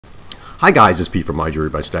Hi guys, it's Pete from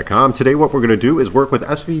MyJewelryBunch.com. Today what we're going to do is work with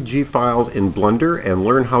SVG files in Blender and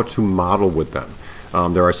learn how to model with them.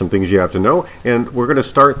 There are some things you have to know, and we're going to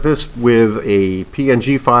start this with a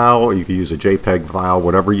PNG file, or you can use a JPEG file,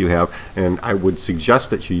 whatever you have, and I would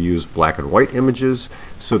suggest that you use black and white images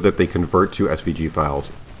so that they convert to SVG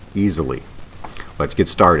files easily. Let's get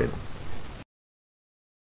started.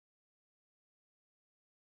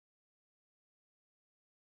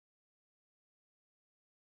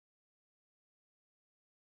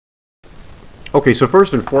 Okay, so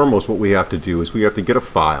first and foremost what we have to do is we have to get a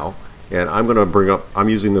file, and I'm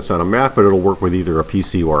using this on a Mac, but it'll work with either a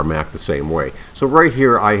PC or a Mac the same way. So right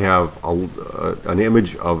here I have an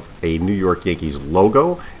image of a New York Yankees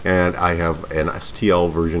logo, and I have an STL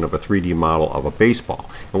version of a 3D model of a baseball.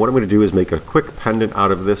 And what I'm going to do is make a quick pendant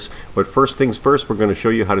out of this, but first things first, we're going to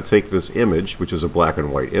show you how to take this image, which is a black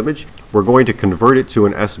and white image. We're going to convert it to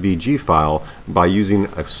an SVG file by using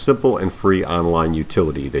a simple and free online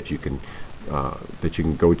utility that you can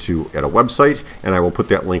go to at a website, and I will put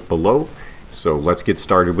that link below. So let's get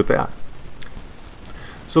started with that.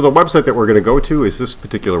 So the website that we're going to go to is this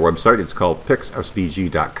particular website. It's called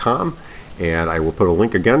pixsvg.com, and I will put a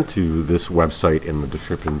link again to this website in the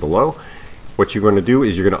description below. What you're going to do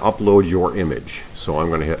is you're going to upload your image. So I'm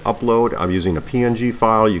going to hit upload. I'm using a PNG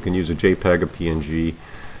file. You can use a JPEG, a PNG,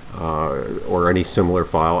 or any similar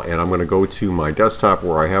file, and I'm going to go to my desktop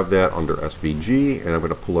where I have that under SVG, and I'm going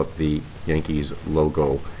to pull up the Yankees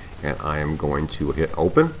logo, and I am going to hit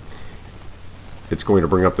open. It's going to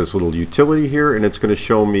bring up this little utility here, and it's going to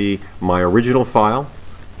show me my original file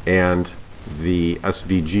and the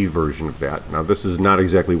SVG version of that. Now this is not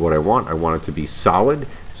exactly what I want. I want it to be solid,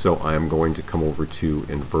 so I am going to come over to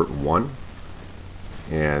invert 1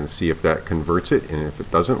 and see if that converts it, and if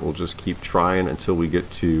it doesn't, we'll just keep trying until we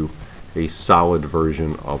get to a solid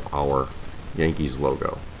version of our Yankees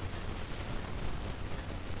logo.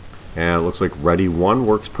 And it looks like ready 1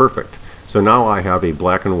 works perfect. So now I have a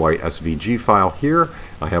black and white SVG file here,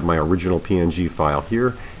 I have my original PNG file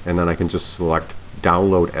here, and then I can just select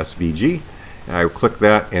download SVG, and I click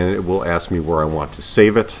that, and it will ask me where I want to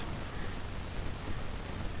save it,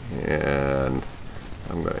 and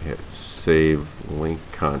I'm going to hit save link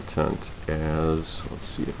content as, let's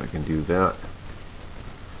see if I can do that.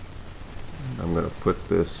 I'm going to put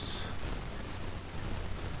this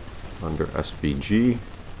under SVG.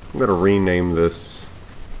 I'm going to rename this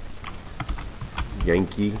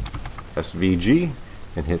Yankee SVG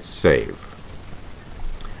and hit save.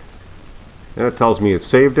 And it tells me it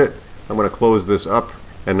saved it. I'm going to close this up,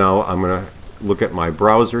 and now I'm going to look at my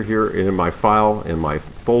browser here. In my file, in my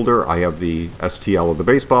folder, I have the STL of the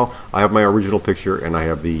baseball, I have my original picture, and I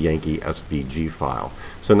have the Yankee SVG file.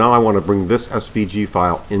 So now I want to bring this SVG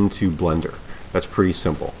file into Blender. That's pretty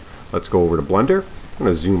simple. Let's go over to Blender. I'm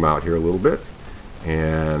going to zoom out here a little bit,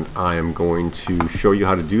 and I am going to show you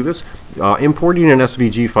how to do this. Importing an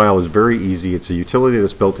SVG file is very easy. It's a utility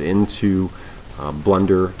that's built into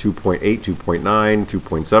Blender 2.8, 2.9,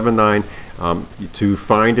 2.79. To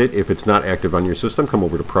find it, if it's not active on your system, come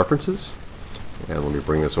over to Preferences, and let me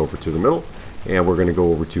bring this over to the middle, and we're going to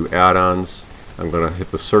go over to Add-ons. I'm going to hit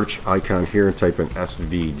the search icon here and type in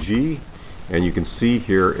SVG, and you can see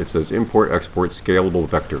here it says Import Export Scalable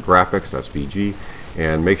Vector Graphics, SVG,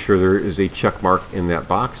 and make sure there is a check mark in that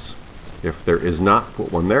box. If there is not,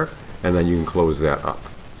 put one there, and then you can close that up.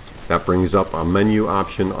 That brings up a menu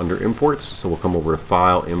option under Imports, so we'll come over to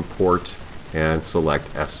File, Import, and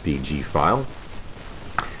select SVG File.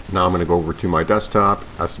 Now I'm going to go over to my desktop,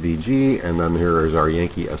 SVG, and then here is our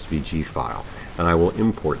Yankee SVG file, and I will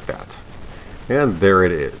import that. And there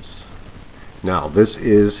it is. Now this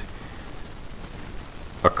is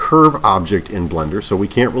a curve object in Blender, so we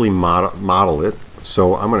can't really model it.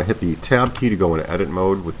 So I'm going to hit the Tab key to go into edit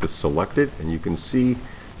mode with this selected, and you can see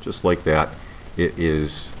just like that it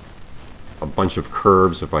is a bunch of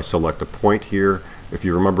curves. If I select a point here, if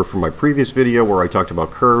you remember from my previous video where I talked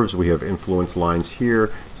about curves, we have influence lines here,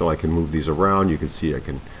 so I can move these around. You can see I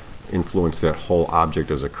can influence that whole object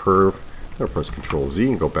as a curve. I'm going to press Ctrl Z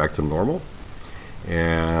and go back to normal,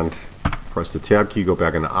 and press the Tab key, go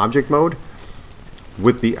back into object mode.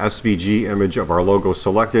 With the SVG image of our logo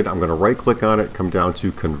selected, I'm going to right click on it, come down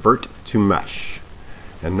to Convert to Mesh,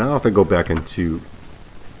 and now if I go back into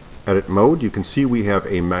edit mode, you can see we have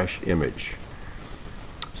a mesh image.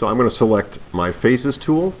 So I'm going to select my Faces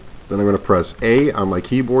tool, then I'm going to press A on my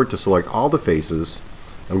keyboard to select all the faces.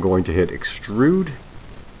 I'm going to hit Extrude,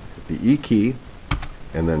 the E key,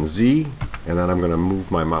 and then Z, and then I'm going to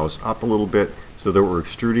move my mouse up a little bit so that we're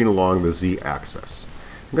extruding along the Z axis.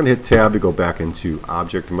 I'm going to hit Tab to go back into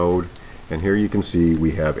object mode, and here you can see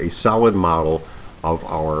we have a solid model of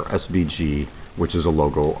our SVG, which is a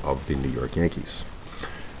logo of the New York Yankees.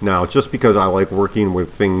 Now, just because I like working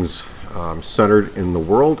with things centered in the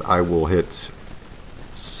world, I will hit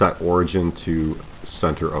set origin to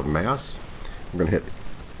center of mass. I'm going to hit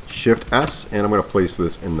Shift S, and I'm going to place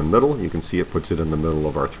this in the middle. You can see it puts it in the middle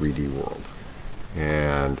of our 3D world.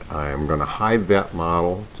 And I'm going to hide that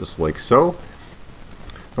model just like so.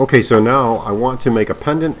 Okay, so now I want to make a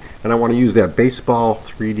pendant, and I want to use that baseball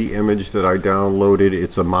 3D image that I downloaded.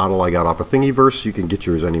 It's a model I got off of Thingiverse. You can get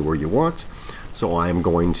yours anywhere you want. So I am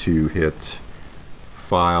going to hit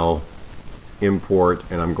File, Import,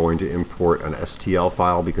 and I'm going to import an STL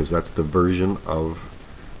file because that's the version of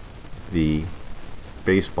the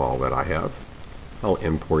baseball that I have. I'll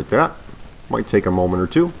import that. Might take a moment or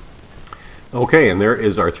two. Okay, and there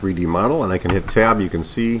is our 3D model, and I can hit Tab. You can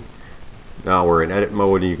see now we're in edit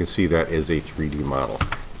mode, and you can see that is a 3D model.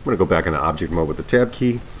 I'm going to go back into object mode with the Tab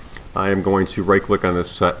key. I am going to right click on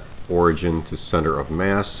this, set origin to center of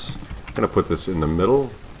mass. I'm going to put this in the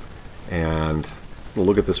middle, and we'll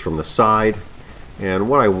look at this from the side. And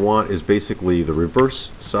what I want is basically the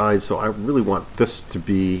reverse side, so I really want this to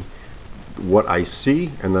be what I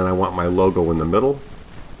see, and then I want my logo in the middle.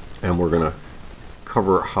 And we're going to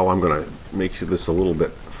cover how I'm going to make this a little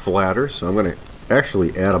bit flatter. So I'm going to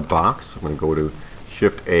actually add a box. I'm going to go to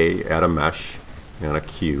Shift A, add a mesh, and a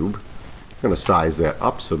cube. I'm going to size that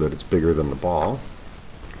up so that it's bigger than the ball.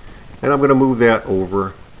 And I'm going to move that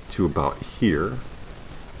over to about here.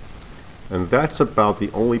 And that's about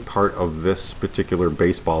the only part of this particular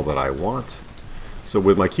baseball that I want. So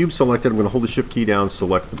with my cube selected, I'm going to hold the Shift key down,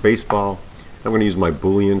 select the baseball. I'm going to use my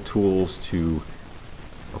Boolean tools to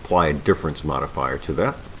apply a difference modifier to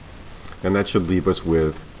that. And that should leave us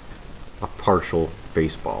with a partial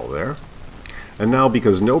baseball there. And now,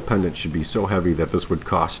 because no pendant should be so heavy that this would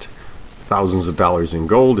cost thousands of dollars in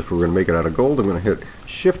gold, if we're going to make it out of gold, I'm going to hit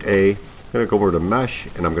Shift A, I'm going to go over to Mesh,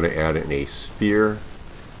 and I'm going to add in a sphere,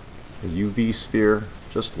 a UV sphere,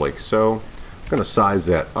 just like so. I'm going to size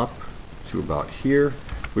that up to about here.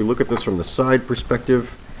 If we look at this from the side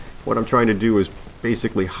perspective, what I'm trying to do is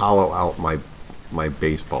basically hollow out my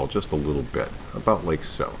baseball just a little bit, about like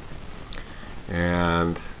so.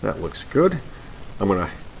 And that looks good. I'm going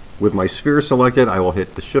to, with my sphere selected, I will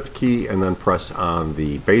hit the Shift key and then press on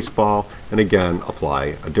the baseball, and again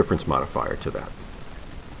apply a difference modifier to that.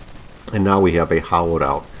 And now we have a hollowed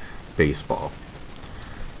out baseball.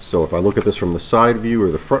 So if I look at this from the side view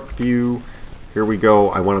or the front view, here we go.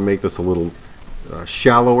 I want to make this a little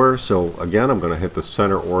shallower. So again, I'm going to hit the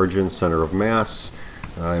center origin, center of mass.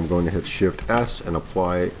 I'm going to hit Shift S and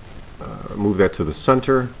apply, move that to the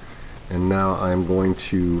center. And now I'm going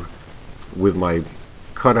to, with my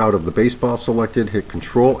cutout of the baseball selected, hit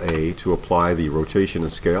Control A to apply the rotation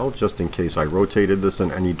and scale, just in case I rotated this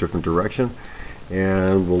in any different direction.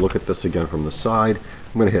 And we'll look at this again from the side.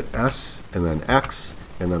 I'm going to hit S and then X,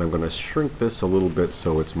 and then I'm going to shrink this a little bit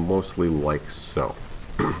so it's mostly like so.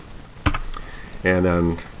 And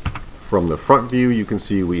then from the front view, you can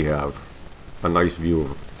see we have a nice view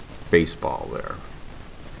of baseball there.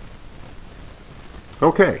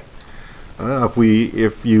 Okay.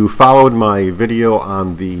 If you followed my video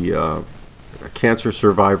on the cancer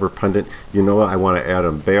survivor pendant, you know I want to add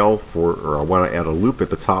a bail or I want to add a loop at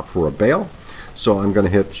the top for a bail. So I'm going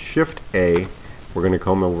to hit Shift A. We're going to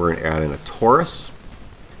come over and add in a torus.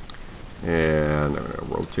 And I'm going to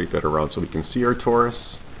rotate that around so we can see our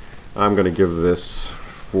torus. I'm going to give this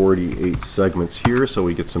 48 segments here so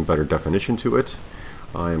we get some better definition to it.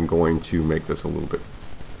 I am going to make this a little bit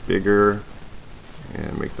bigger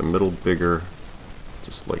and make the middle bigger,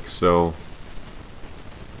 just like so.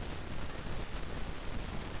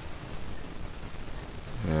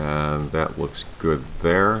 And that looks good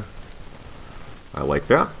there. I like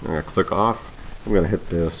that. I'm going to click off. I'm going to hit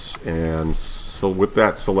this, and so with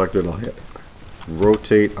that selected, I'll hit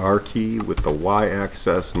rotate R key with the Y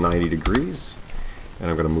axis 90 degrees, and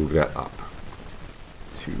I'm going to move that up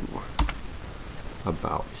to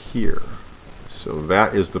about here. So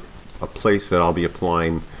that is a place that I'll be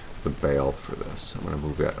applying the bail for this. I'm going to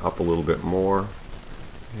move that up a little bit more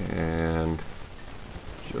and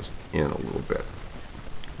just in a little bit.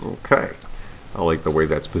 Okay, I like the way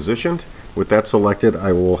that's positioned. With that selected,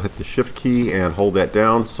 I will hit the Shift key and hold that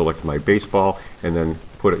down, select my baseball, and then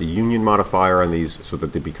put a union modifier on these so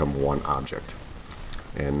that they become one object.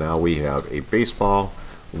 And now we have a baseball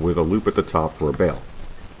with a loop at the top for a bail.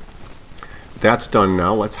 That's done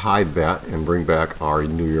now. Let's hide that and bring back our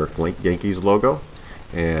New York Yankees logo.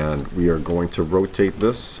 And we are going to rotate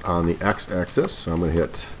this on the X-axis. So I'm going to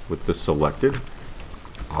hit, with this selected,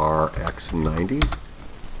 RX90.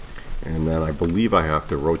 And then I believe I have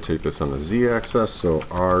to rotate this on the z-axis, so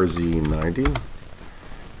RZ90. And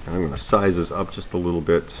I'm going to size this up just a little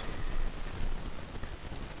bit.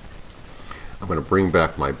 I'm going to bring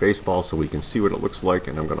back my baseball so we can see what it looks like,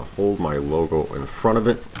 and I'm going to hold my logo in front of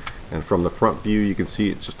it. And from the front view you can see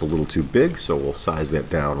it's just a little too big, so we'll size that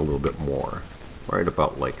down a little bit more. Right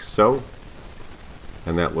about like so.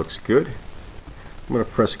 And that looks good. I'm going to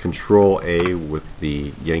press Control A with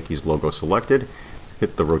the Yankees logo selected,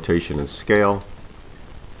 hit the rotation and scale,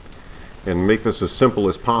 and make this as simple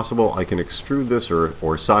as possible. I can extrude this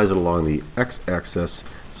or size it along the x-axis,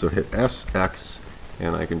 so hit SX,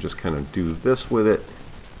 and I can just kind of do this with it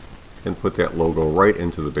and put that logo right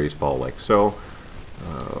into the baseball like so.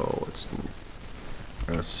 It's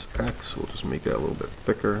SX, we'll just make that a little bit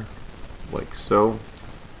thicker like so.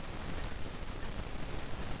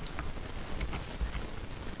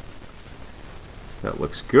 That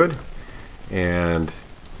looks good, and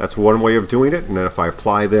that's one way of doing it. And then if I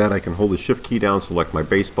apply that, I can hold the shift key down, select my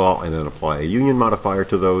baseball, and then apply a union modifier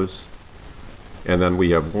to those. And then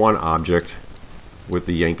we have one object with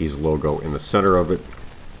the Yankees logo in the center of it.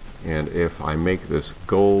 And if I make this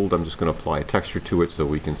gold, I'm just going to apply a texture to it so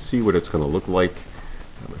we can see what it's going to look like.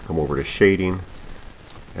 I'm going to come over to shading,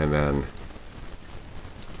 and then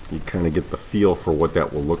you kind of get the feel for what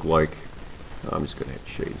that will look like. I'm just going to hit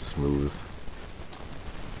shade smooth.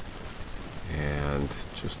 And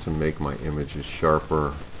just to make my images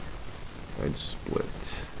sharper, I'd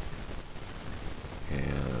split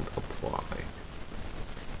and apply.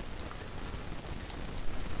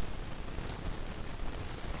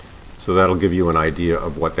 So that'll give you an idea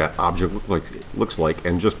of what that object looks like.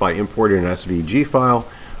 And just by importing an SVG file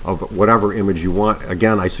of whatever image you want,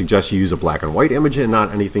 again, I suggest you use a black and white image and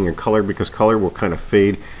not anything in color, because color will kind of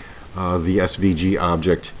fade the SVG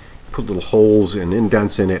object, put little holes and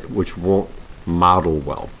indents in it which won't model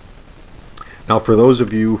well. Now for those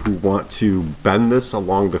of you who want to bend this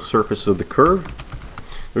along the surface of the curve,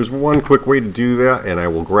 there's one quick way to do that, and I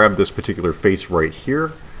will grab this particular face right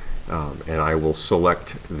here. And I will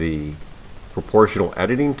select the proportional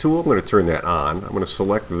editing tool. I'm going to turn that on. I'm going to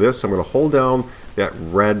select this. I'm going to hold down that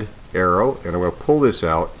red arrow, and I'm going to pull this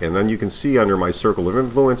out. And then you can see under my circle of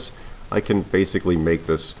influence, I can basically make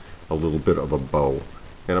this a little bit of a bow.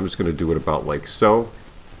 And I'm just going to do it about like so.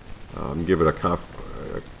 Give it a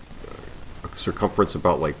circumference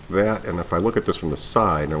about like that. And if I look at this from the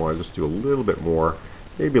side, I want to just do a little bit more,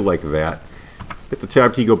 maybe like that. Hit the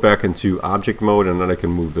tab key, go back into object mode, and then I can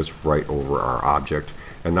move this right over our object.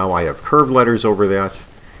 And now I have curved letters over that,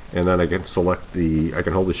 and then I can I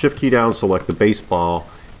can hold the shift key down, select the baseball,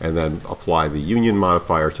 and then apply the union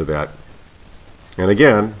modifier to that. And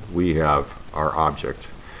again, we have our object.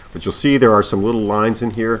 But you'll see there are some little lines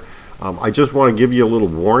in here. I just want to give you a little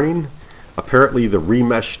warning. Apparently the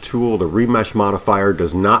remesh tool, the remesh modifier,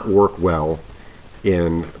 does not work well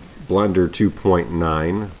in Blender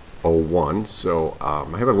 2.9. 01, so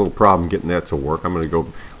I have a little problem getting that to work. I'm going to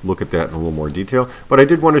go look at that in a little more detail, but I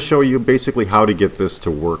did want to show you basically how to get this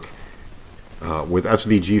to work with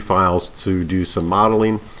SVG files to do some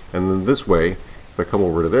modeling. And then this way, if I come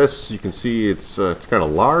over to this, you can see it's kind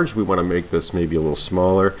of large. We want to make this maybe a little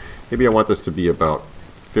smaller. Maybe I want this to be about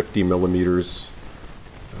 50 millimeters.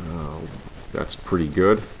 That's pretty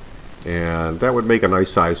good. And that would make a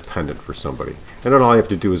nice size pendant for somebody. And then all you have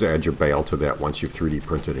to do is add your bail to that once you've 3D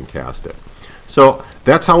printed and cast it. So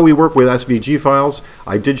that's how we work with SVG files.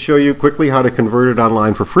 I did show you quickly how to convert it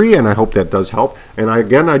online for free, and I hope that does help. And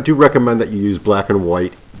again, I do recommend that you use black and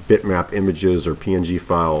white bitmap images or PNG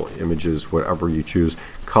file images, whatever you choose.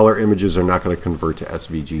 Color images are not going to convert to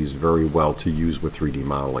SVGs very well to use with 3D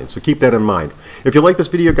modeling. So keep that in mind. If you like this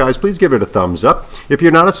video, guys, please give it a thumbs up. If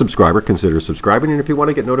you're not a subscriber, consider subscribing. And if you want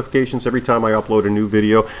to get notifications every time I upload a new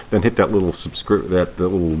video, then hit that little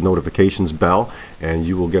little notifications bell, and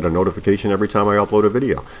you will get a notification every time I upload a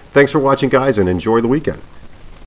video. Thanks for watching, guys, and enjoy the weekend.